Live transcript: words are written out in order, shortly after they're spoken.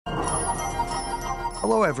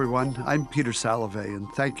Hello, everyone. I'm Peter Salovey,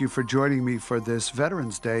 and thank you for joining me for this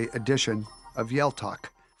Veterans Day edition of Yale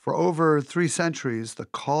Talk. For over 3 centuries, the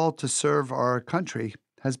call to serve our country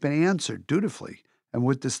has been answered dutifully and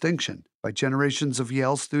with distinction by generations of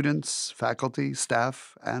Yale students, faculty,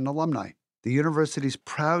 staff, and alumni. The university's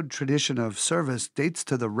proud tradition of service dates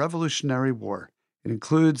to the Revolutionary War. It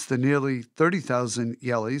includes the nearly 30,000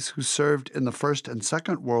 Yalees who served in the First and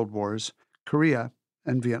Second World Wars, Korea,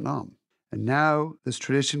 and Vietnam. And now this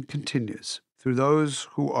tradition continues through those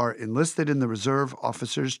who are enlisted in the Reserve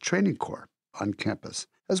Officers Training Corps on campus,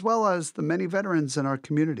 as well as the many veterans in our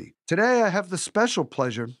community. Today, I have the special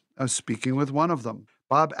pleasure of speaking with one of them.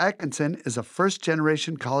 Bob Atkinson is a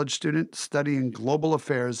first-generation college student studying global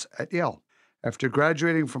affairs at Yale. After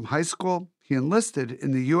graduating from high school, he enlisted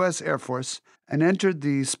in the U.S. Air Force and entered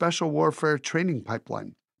the Special Warfare Training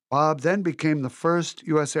Pipeline. Bob then became the first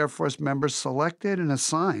U.S. Air Force member selected and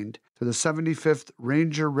assigned to the 75th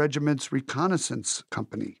Ranger Regiment's Reconnaissance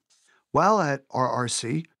Company. While at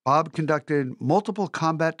RRC, Bob conducted multiple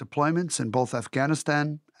combat deployments in both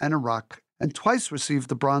Afghanistan and Iraq, and twice received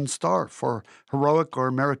the Bronze Star for heroic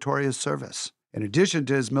or meritorious service. In addition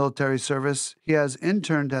to his military service, he has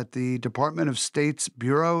interned at the Department of State's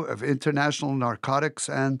Bureau of International Narcotics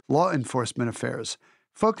and Law Enforcement Affairs,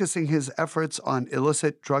 focusing his efforts on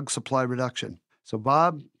illicit drug supply reduction. So,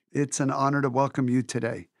 Bob, it's an honor to welcome you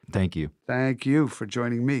today. Thank you. Thank you for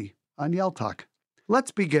joining me on Yale Talk.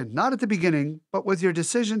 Let's begin, not at the beginning, but with your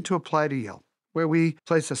decision to apply to Yale, where we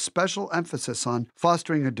place a special emphasis on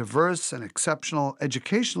fostering a diverse and exceptional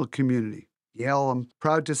educational community. Yale, I'm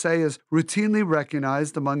proud to say, is routinely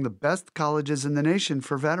recognized among the best colleges in the nation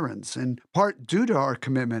for veterans, in part due to our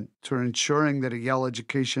commitment to ensuring that a Yale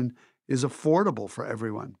education is affordable for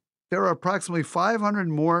everyone. There are approximately 500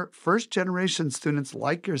 more first-generation students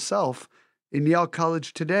like yourself in Yale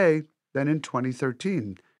College today than in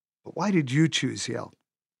 2013. But why did you choose Yale?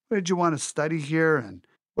 What did you want to study here, and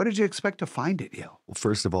what did you expect to find at Yale? Well,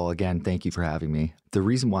 first of all, again, thank you for having me. The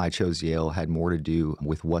reason why I chose Yale had more to do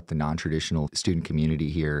with what the non-traditional student community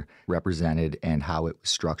here represented and how it was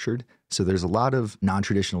structured. So there's a lot of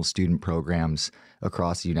non-traditional student programs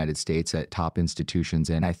across the United States at top institutions,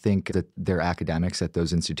 and I think that their academics at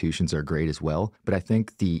those institutions are great as well. But I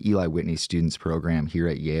think the Eli Whitney Students Program here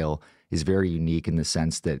at Yale is very unique in the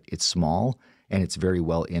sense that it's small and it's very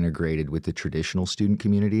well integrated with the traditional student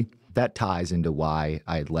community. That ties into why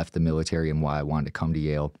I had left the military and why I wanted to come to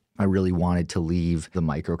Yale. I really wanted to leave the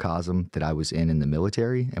microcosm that I was in the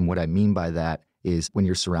military. And what I mean by that is when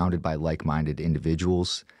you're surrounded by like-minded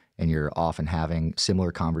individuals and you're often having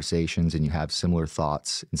similar conversations and you have similar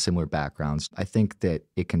thoughts and similar backgrounds, I think that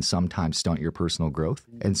it can sometimes stunt your personal growth.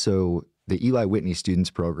 And so the Eli Whitney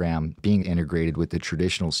Students Program, being integrated with the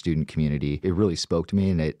traditional student community, it really spoke to me,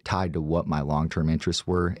 and it tied to what my long-term interests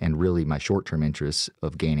were and really my short-term interests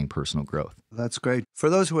of gaining personal growth. That's great. For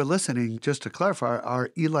those who are listening, just to clarify,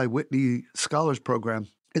 our Eli Whitney Scholars Program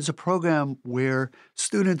is a program where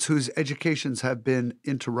students whose educations have been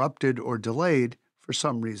interrupted or delayed for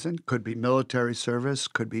some reason, could be military service,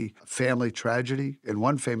 could be family tragedy. In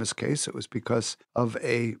one famous case, it was because of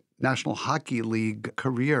a National Hockey League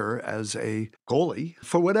career as a goalie.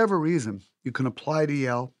 For whatever reason, you can apply to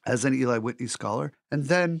Yale as an Eli Whitney Scholar and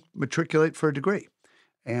then matriculate for a degree.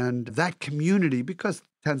 And that community, because it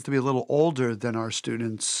tends to be a little older than our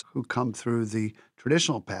students who come through the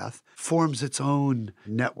traditional path, forms its own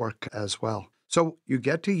network as well. So you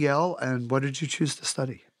get to Yale, and what did you choose to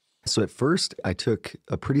study? So at first, I took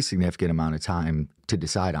a pretty significant amount of time to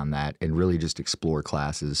decide on that and really just explore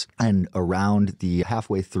classes. And around the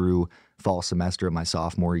halfway through fall semester of my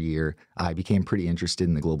sophomore year, I became pretty interested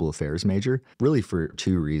in the global affairs major, really for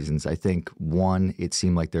 2 reasons. I think one, it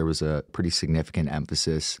seemed like there was a pretty significant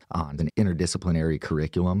emphasis on an interdisciplinary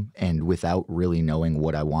curriculum. And without really knowing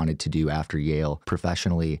what I wanted to do after Yale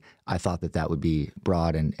professionally, I thought that that would be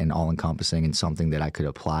broad and all-encompassing and something that I could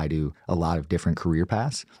apply to a lot of different career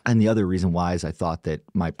paths. And the other reason why is I thought that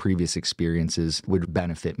my previous experiences would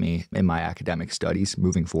benefit me in my academic studies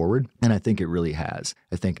moving forward. And I think it really has.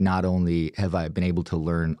 I think not only have I been able to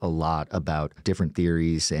learn a lot about different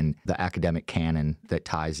theories and the academic canon that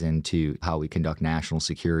ties into how we conduct national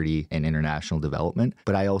security and international development,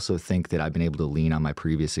 but I also think that I've been able to lean on my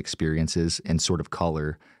previous experiences and sort of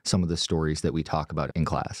color some of the stories that we talk about in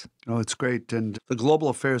class. Oh, it's great. And the Global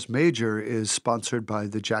Affairs major is sponsored by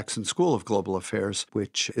the Jackson School of Global Affairs,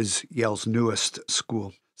 which is Yale's newest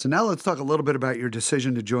school. So now let's talk a little bit about your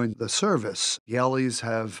decision to join the service. Yalees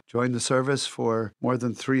have joined the service for more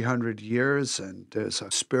than 300 years, and there's a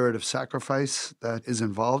spirit of sacrifice that is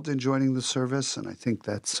involved in joining the service. And I think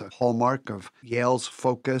that's a hallmark of Yale's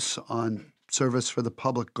focus on service for the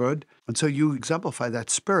public good. And so you exemplify that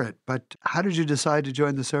spirit. But how did you decide to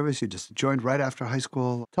join the service? You just joined right after high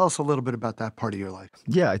school. Tell us a little bit about that part of your life.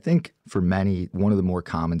 Yeah, I think for many, one of the more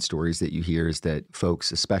common stories that you hear is that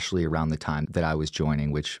folks, especially around the time that I was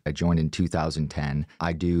joining, which I joined in 2010,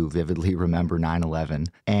 I do vividly remember 9/11.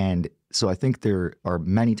 And so I think there are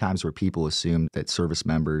many times where people assume that service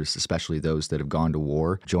members, especially those that have gone to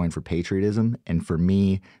war, join for patriotism. And for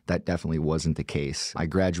me, that definitely wasn't the case. I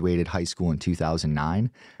graduated high school in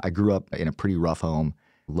 2009. I grew up in a pretty rough home,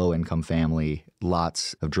 low-income family,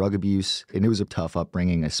 lots of drug abuse, and it was a tough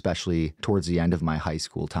upbringing, especially towards the end of my high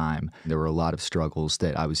school time. There were a lot of struggles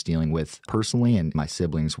that I was dealing with personally, and my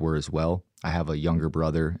siblings were as well. I have a younger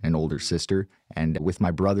brother, an older sister, and with my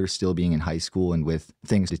brother still being in high school and with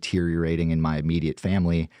things deteriorating in my immediate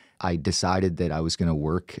family, I decided that I was going to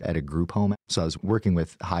work at a group home. So I was working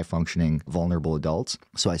with high-functioning, vulnerable adults.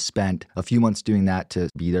 So I spent a few months doing that to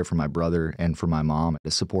be there for my brother and for my mom, to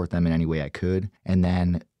support them in any way I could. And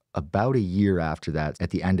then about a year after that, at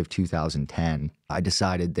the end of 2010, I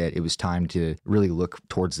decided that it was time to really look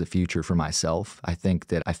towards the future for myself. I think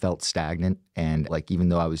that I felt stagnant, and even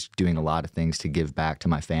though I was doing a lot of things to give back to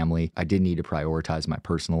my family, I did need to prioritize my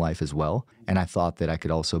personal life as well. And I thought that I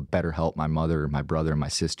could also better help my mother, my brother, and my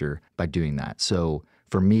sister by doing that. So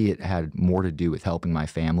for me, it had more to do with helping my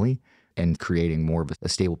family and creating more of a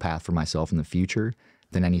stable path for myself in the future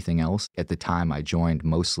than anything else. At the time, I joined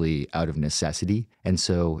mostly out of necessity. And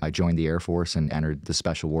so I joined the Air Force and entered the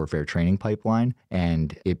Special Warfare Training Pipeline.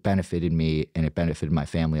 And it benefited me and it benefited my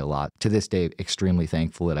family a lot. To this day, extremely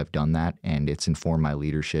thankful that I've done that. And it's informed my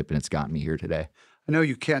leadership and it's gotten me here today. I know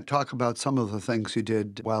you can't talk about some of the things you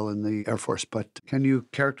did while in the Air Force, but can you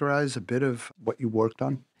characterize a bit of what you worked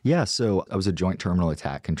on? Yeah, so I was a joint terminal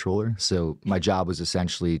attack controller. So my job was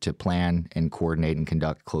essentially to plan and coordinate and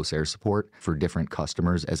conduct close air support for different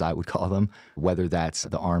customers, as I would call them, whether that's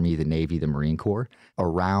the Army, the Navy, the Marine Corps.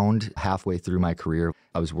 Around halfway through my career,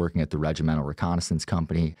 I was working at the Regimental Reconnaissance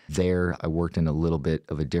Company. There, I worked in a little bit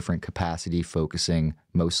of a different capacity, focusing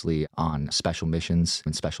mostly on special missions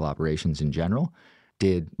and special operations in general.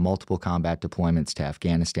 Did multiple combat deployments to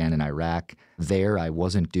Afghanistan and Iraq. There, I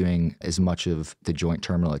wasn't doing as much of the joint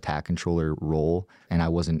terminal attack controller role, and I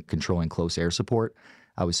wasn't controlling close air support.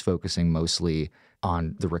 I was focusing mostly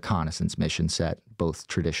on the reconnaissance mission set, both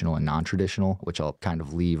traditional and non-traditional, which I'll kind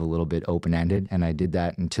of leave a little bit open-ended. And I did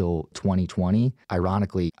that until 2020.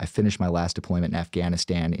 Ironically, I finished my last deployment in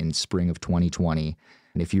Afghanistan in spring of 2020.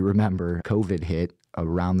 And if you remember, COVID hit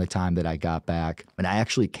around the time that I got back, and I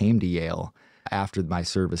actually came to Yale after my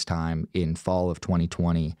service time in fall of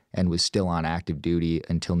 2020 and was still on active duty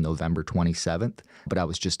until November 27th, but I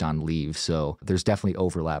was just on leave. So there's definitely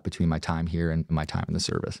overlap between my time here and my time in the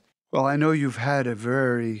service. Well, I know you've had a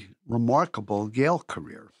very remarkable Yale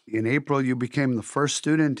career. In April, you became the first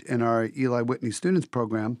student in our Eli Whitney Students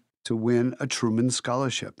Program to win a Truman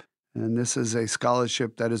Scholarship. And this is a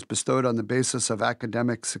scholarship that is bestowed on the basis of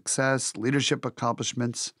academic success, leadership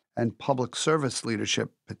accomplishments, and public service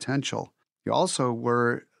leadership potential. You also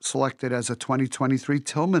were selected as a 2023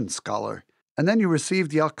 Tillman Scholar. And then you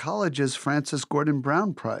received Yale College's Francis Gordon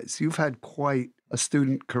Brown Prize. You've had quite a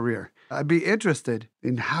student career. I'd be interested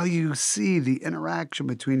in how you see the interaction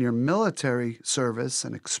between your military service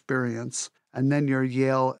and experience and then your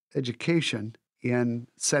Yale education in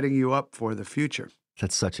setting you up for the future.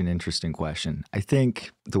 That's such an interesting question. I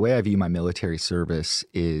think the way I view my military service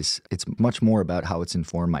is it's much more about how it's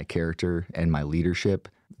informed my character and my leadership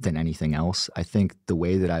than anything else. I think the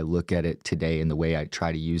way that I look at it today and the way I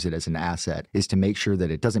try to use it as an asset is to make sure that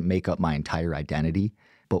it doesn't make up my entire identity,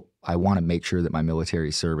 but I want to make sure that my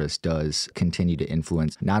military service does continue to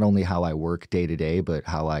influence not only how I work day to day, but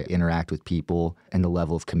how I interact with people and the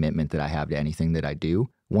level of commitment that I have to anything that I do.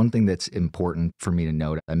 One thing that's important for me to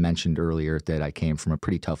note, I mentioned earlier that I came from a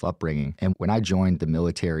pretty tough upbringing. And when I joined the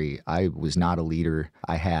military, I was not a leader.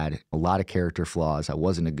 I had a lot of character flaws. I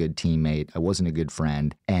wasn't a good teammate. I wasn't a good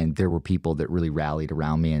friend. And there were people that really rallied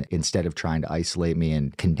around me. And instead of trying to isolate me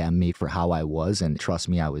and condemn me for how I was, and trust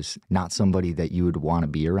me, I was not somebody that you would want to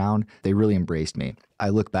be around, they really embraced me. I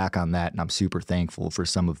look back on that and I'm super thankful for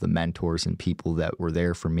some of the mentors and people that were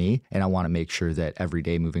there for me. And I want to make sure that every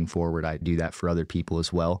day moving forward, I do that for other people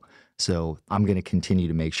as well. So I'm going to continue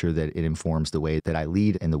to make sure that it informs the way that I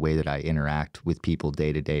lead and the way that I interact with people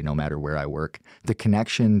day to day, no matter where I work. The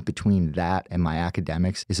connection between that and my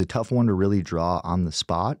academics is a tough one to really draw on the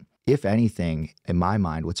spot. If anything, in my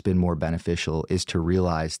mind, what's been more beneficial is to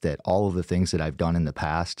realize that all of the things that I've done in the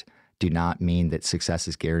past do not mean that success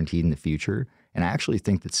is guaranteed in the future. And I actually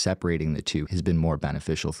think that separating the two has been more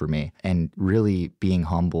beneficial for me, and really being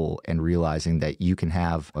humble and realizing that you can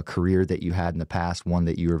have a career that you had in the past, one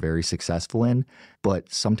that you were very successful in,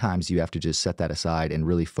 but sometimes you have to just set that aside and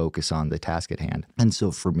really focus on the task at hand. And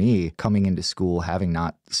so for me, coming into school, having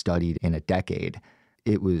not studied in a decade,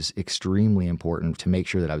 it was extremely important to make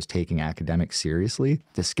sure that I was taking academics seriously.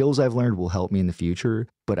 The skills I've learned will help me in the future,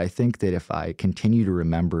 but I think that if I continue to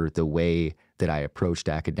remember the way that I approached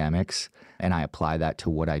academics and I apply that to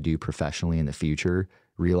what I do professionally in the future,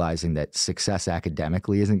 realizing that success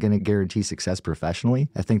academically isn't going to guarantee success professionally,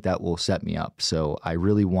 I think that will set me up. So I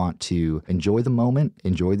really want to enjoy the moment,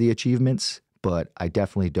 enjoy the achievements, but I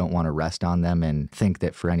definitely don't want to rest on them and think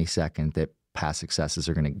that for any second that past successes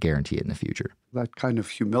are going to guarantee it in the future. That kind of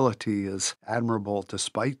humility is admirable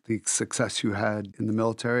despite the success you had in the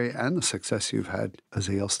military and the success you've had as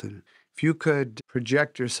a Yale student. If you could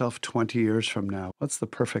project yourself 20 years from now, what's the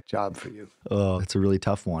perfect job for you? Oh, that's a really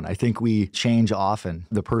tough one. I think we change often.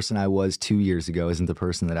 The person I was 2 years ago isn't the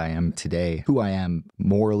person that I am today. Who I am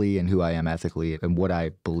morally and who I am ethically and what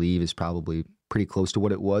I believe is probably pretty close to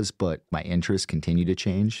what it was, but my interests continue to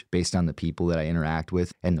change based on the people that I interact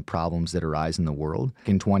with and the problems that arise in the world.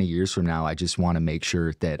 In 20 years from now, I just want to make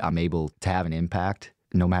sure that I'm able to have an impact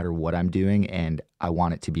no matter what I'm doing, and I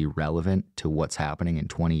want it to be relevant to what's happening in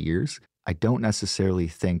 20 years. I don't necessarily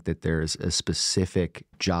think that there's a specific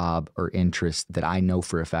job or interest that I know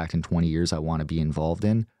for a fact in 20 years I want to be involved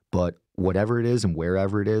in, but whatever it is and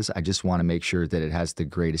wherever it is, I just want to make sure that it has the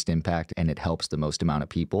greatest impact and it helps the most amount of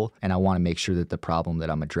people. And I want to make sure that the problem that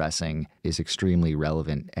I'm addressing is extremely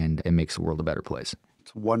relevant and it makes the world a better place.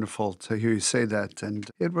 It's wonderful to hear you say that. And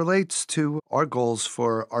it relates to our goals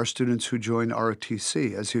for our students who join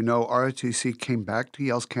ROTC. As you know, ROTC came back to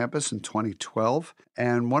Yale's campus in 2012.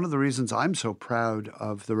 And one of the reasons I'm so proud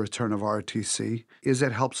of the return of ROTC is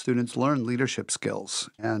it helps students learn leadership skills.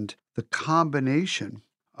 And the combination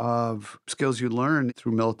of skills you learn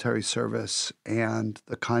through military service and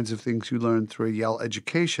the kinds of things you learn through a Yale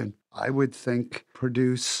education, I would think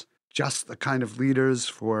produce just the kind of leaders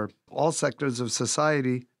for all sectors of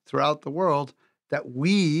society throughout the world that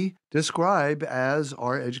we describe as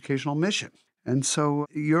our educational mission. And so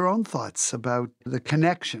your own thoughts about the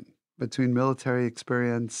connection between military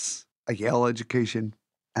experience, a Yale education,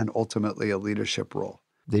 and ultimately a leadership role.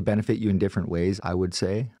 They benefit you in different ways, I would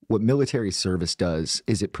say. What military service does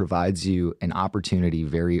is it provides you an opportunity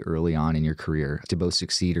very early on in your career to both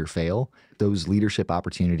succeed or fail. Those leadership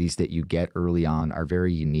opportunities that you get early on are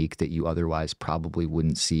very unique that you otherwise probably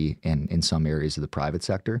wouldn't see in some areas of the private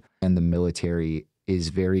sector. And the military is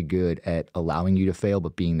very good at allowing you to fail,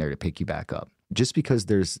 but being there to pick you back up. Just because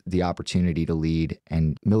there's the opportunity to lead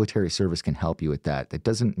and military service can help you with that, that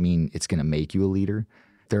doesn't mean it's going to make you a leader.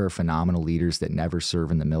 There are phenomenal leaders that never serve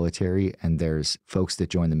in the military, and there's folks that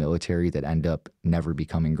join the military that end up never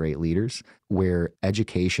becoming great leaders. Where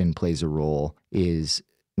education plays a role is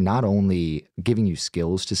not only giving you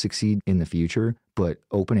skills to succeed in the future, but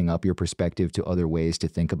opening up your perspective to other ways to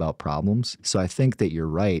think about problems. So I think that you're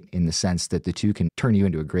right in the sense that the two can turn you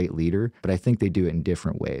into a great leader, but I think they do it in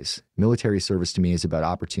different ways. Military service to me is about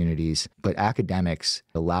opportunities, but academics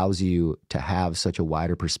allows you to have such a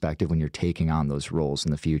wider perspective when you're taking on those roles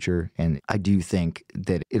in the future. And I do think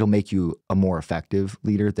that it'll make you a more effective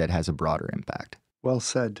leader that has a broader impact. Well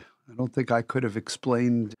said. I don't think I could have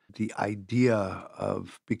explained the idea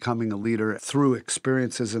of becoming a leader through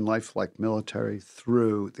experiences in life like military,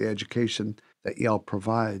 through the education that Yale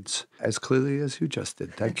provides as clearly as you just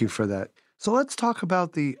did. Thank you for that. So let's talk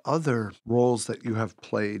about the other roles that you have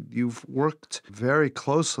played. You've worked very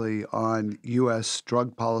closely on U.S.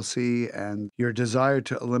 drug policy and your desire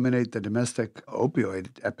to eliminate the domestic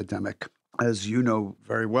opioid epidemic. As you know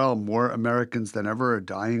very well, more Americans than ever are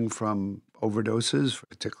dying from overdoses,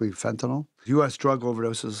 particularly fentanyl. U.S. drug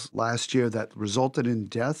overdoses last year that resulted in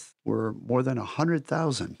death were more than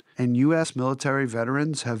 100,000. And U.S. military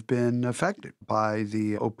veterans have been affected by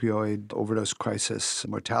the opioid overdose crisis.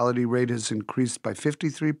 Mortality rate has increased by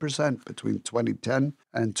 53% between 2010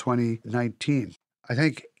 and 2019. I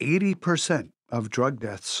think 80% of drug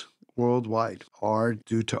deaths worldwide are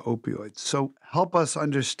due to opioids. So help us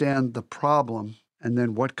understand the problem and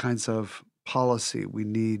then what kinds of policy we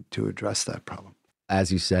need to address that problem.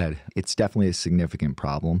 As you said, it's definitely a significant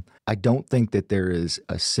problem. I don't think that there is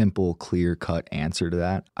a simple, clear-cut answer to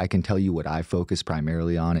that. I can tell you what I focus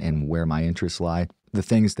primarily on and where my interests lie. The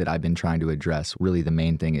things that I've been trying to address, really the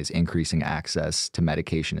main thing is increasing access to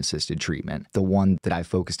medication-assisted treatment. The one that I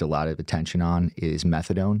focused a lot of attention on is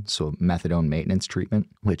methadone, so methadone maintenance treatment,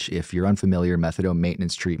 which if you're unfamiliar, methadone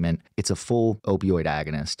maintenance treatment, it's a full opioid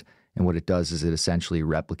agonist. And what it does is it essentially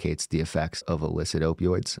replicates the effects of illicit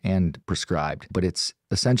opioids and prescribed. But it's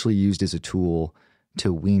essentially used as a tool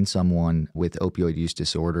to wean someone with opioid use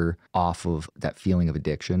disorder off of that feeling of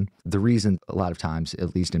addiction. The reason a lot of times,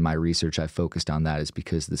 at least in my research, I focused on that is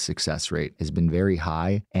because the success rate has been very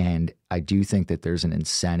high. And I do think that there's an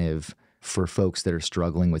incentive for folks that are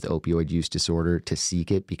struggling with opioid use disorder to seek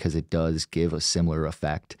it because it does give a similar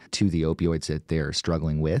effect to the opioids that they're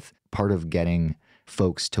struggling with. Part of getting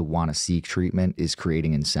folks to want to seek treatment is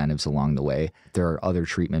creating incentives along the way. There are other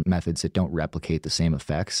treatment methods that don't replicate the same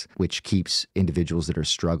effects, which keeps individuals that are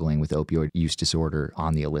struggling with opioid use disorder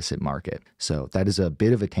on the illicit market. So that is a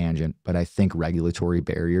bit of a tangent, but I think regulatory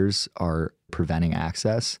barriers are preventing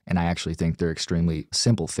access, and I actually think they're extremely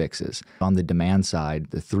simple fixes. On the demand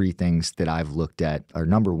side, the three things that I've looked at are,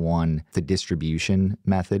 number one, the distribution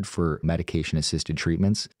method for medication-assisted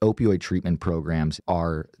treatments. Opioid treatment programs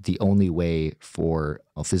are the only way for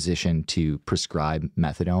a physician to prescribe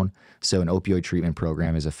methadone. So an opioid treatment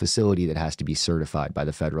program is a facility that has to be certified by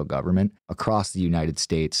the federal government. Across the United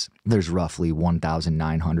States, there's roughly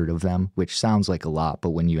 1,900 of them, which sounds like a lot, but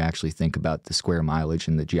when you actually think about the square mileage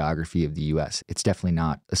and the geography of the U.S., it's definitely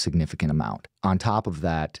not a significant amount. On top of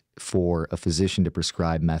that, for a physician to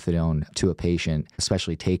prescribe methadone to a patient,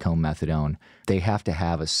 especially take-home methadone, they have to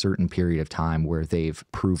have a certain period of time where they've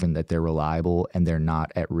proven that they're reliable and they're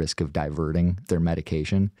not at risk of diverting their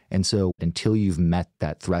medication. And so until you've met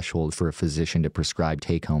that threshold for a physician to prescribe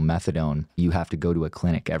take-home methadone, you have to go to a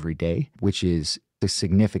clinic every day, which is a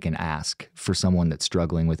significant ask for someone that's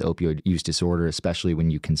struggling with opioid use disorder, especially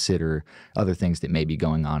when you consider other things that may be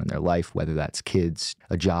going on in their life, whether that's kids,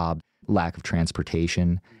 a job, lack of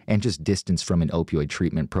transportation, and just distance from an opioid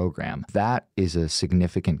treatment program. That is a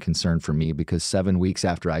significant concern for me because 7 weeks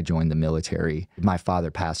after I joined the military, my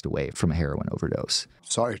father passed away from a heroin overdose.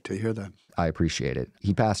 Sorry to hear that. I appreciate it.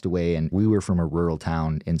 He passed away, and we were from a rural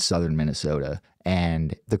town in southern Minnesota.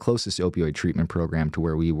 And the closest opioid treatment program to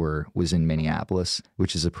where we were was in Minneapolis,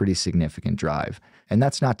 which is a pretty significant drive. And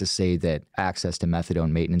that's not to say that access to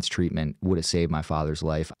methadone maintenance treatment would have saved my father's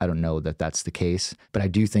life. I don't know that that's the case, but I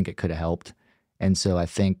do think it could have helped. And so I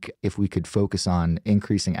think if we could focus on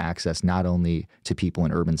increasing access not only to people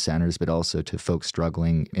in urban centers, but also to folks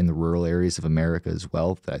struggling in the rural areas of America as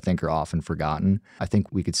well, that I think are often forgotten, I think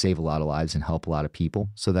we could save a lot of lives and help a lot of people.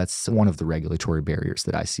 So that's one of the regulatory barriers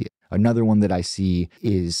that I see. Another one that I see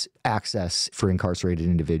is access for incarcerated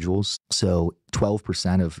individuals. So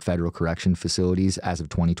 12% of federal correction facilities as of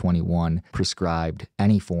 2021 prescribed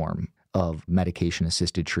any form of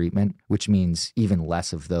medication-assisted treatment, which means even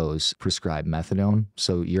less of those prescribe methadone.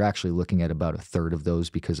 So you're actually looking at about a third of those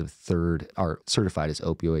because a third are certified as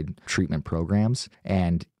opioid treatment programs.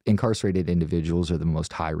 And incarcerated individuals are the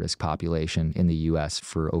most high-risk population in the U.S.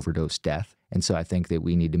 for overdose death. And so I think that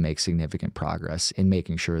we need to make significant progress in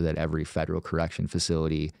making sure that every federal correction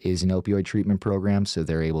facility is an opioid treatment program so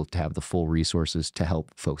they're able to have the full resources to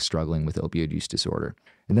help folks struggling with opioid use disorder.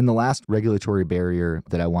 And then the last regulatory barrier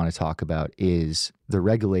that I want to talk about is the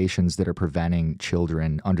regulations that are preventing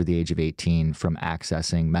children under the age of 18 from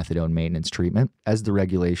accessing methadone maintenance treatment. As the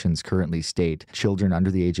regulations currently state, children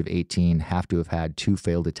under the age of 18 have to have had 2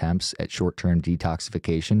 failed attempts at short-term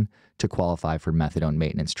detoxification to qualify for methadone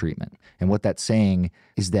maintenance treatment. And what that's saying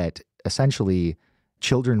is that essentially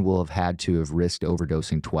children will have had to have risked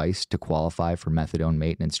overdosing twice to qualify for methadone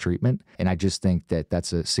maintenance treatment. And I just think that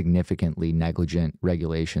that's a significantly negligent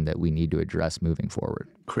regulation that we need to address moving forward.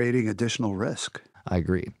 Creating additional risk. I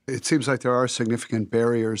agree. It seems like there are significant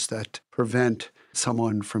barriers that prevent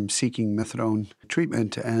someone from seeking methadone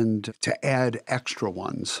treatment, and to add extra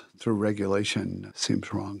ones through regulation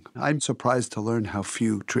seems wrong. I'm surprised to learn how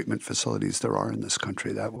few treatment facilities there are in this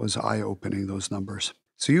country. That was eye-opening, those numbers.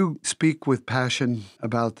 So you speak with passion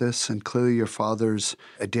about this, and clearly your father's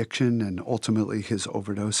addiction and ultimately his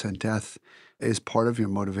overdose and death is part of your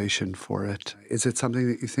motivation for it. Is it something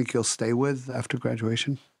that you think you'll stay with after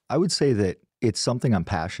graduation? I would say that it's something I'm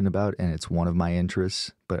passionate about, and it's one of my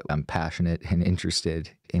interests, but I'm passionate and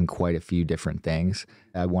interested in quite a few different things.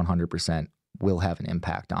 I 100% will have an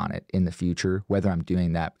impact on it in the future. Whether I'm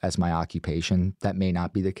doing that as my occupation, that may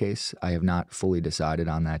not be the case. I have not fully decided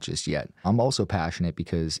on that just yet. I'm also passionate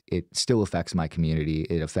because it still affects my community.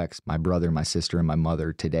 It affects my brother, my sister, and my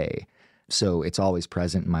mother today. So it's always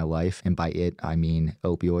present in my life. And by it, I mean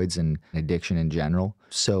opioids and addiction in general.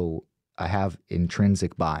 So I have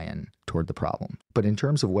intrinsic buy-in toward the problem. But in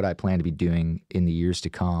terms of what I plan to be doing in the years to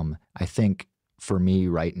come, I think for me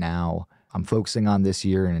right now, I'm focusing on this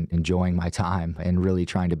year and enjoying my time and really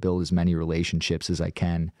trying to build as many relationships as I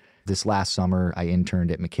can This last summer, I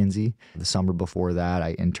interned at McKinsey. The summer before that,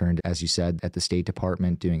 I interned, as you said, at the State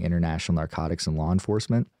Department doing international narcotics and law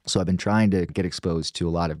enforcement. So I've been trying to get exposed to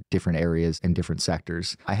a lot of different areas and different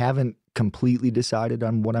sectors. I haven't completely decided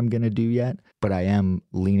on what I'm going to do yet, but I am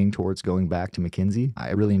leaning towards going back to McKinsey.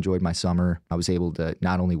 I really enjoyed my summer. I was able to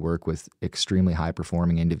not only work with extremely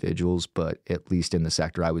high-performing individuals, but at least in the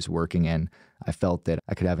sector I was working in, I felt that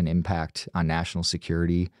I could have an impact on national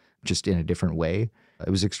security just in a different way. It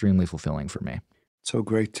was extremely fulfilling for me. So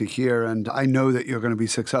great to hear. And I know that you're going to be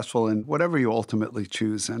successful in whatever you ultimately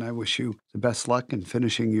choose. And I wish you the best luck in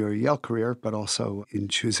finishing your Yale career, but also in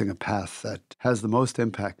choosing a path that has the most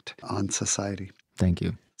impact on society. Thank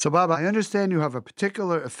you. So, Bob, I understand you have a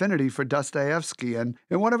particular affinity for Dostoevsky. And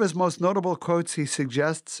in one of his most notable quotes, he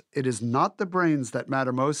suggests it is not the brains that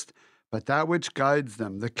matter most, but that which guides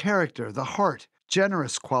them, the character, the heart,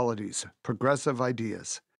 generous qualities, progressive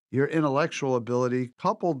ideas. Your intellectual ability,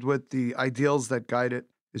 coupled with the ideals that guide it,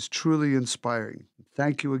 is truly inspiring.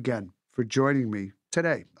 Thank you again for joining me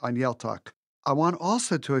today on Yale Talk. I want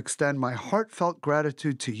also to extend my heartfelt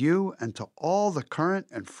gratitude to you and to all the current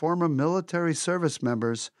and former military service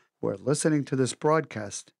members who are listening to this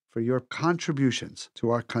broadcast for your contributions to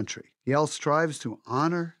our country. Yale strives to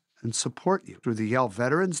honor and support you through the Yale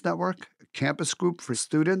Veterans Network, a campus group for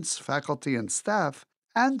students, faculty, and staff,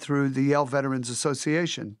 and through the Yale Veterans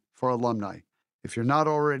Association for alumni. If you're not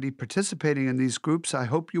already participating in these groups, I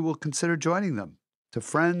hope you will consider joining them. To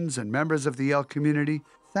friends and members of the Yale community,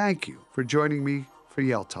 thank you for joining me for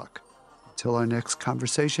Yale Talk. Until our next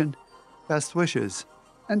conversation, best wishes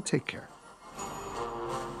and take care.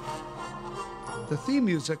 The theme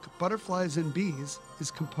music, Butterflies and Bees,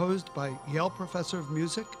 is composed by Yale Professor of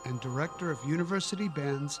Music and Director of University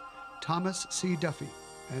Bands, Thomas C. Duffy,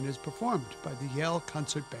 and is performed by the Yale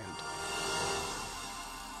Concert Band.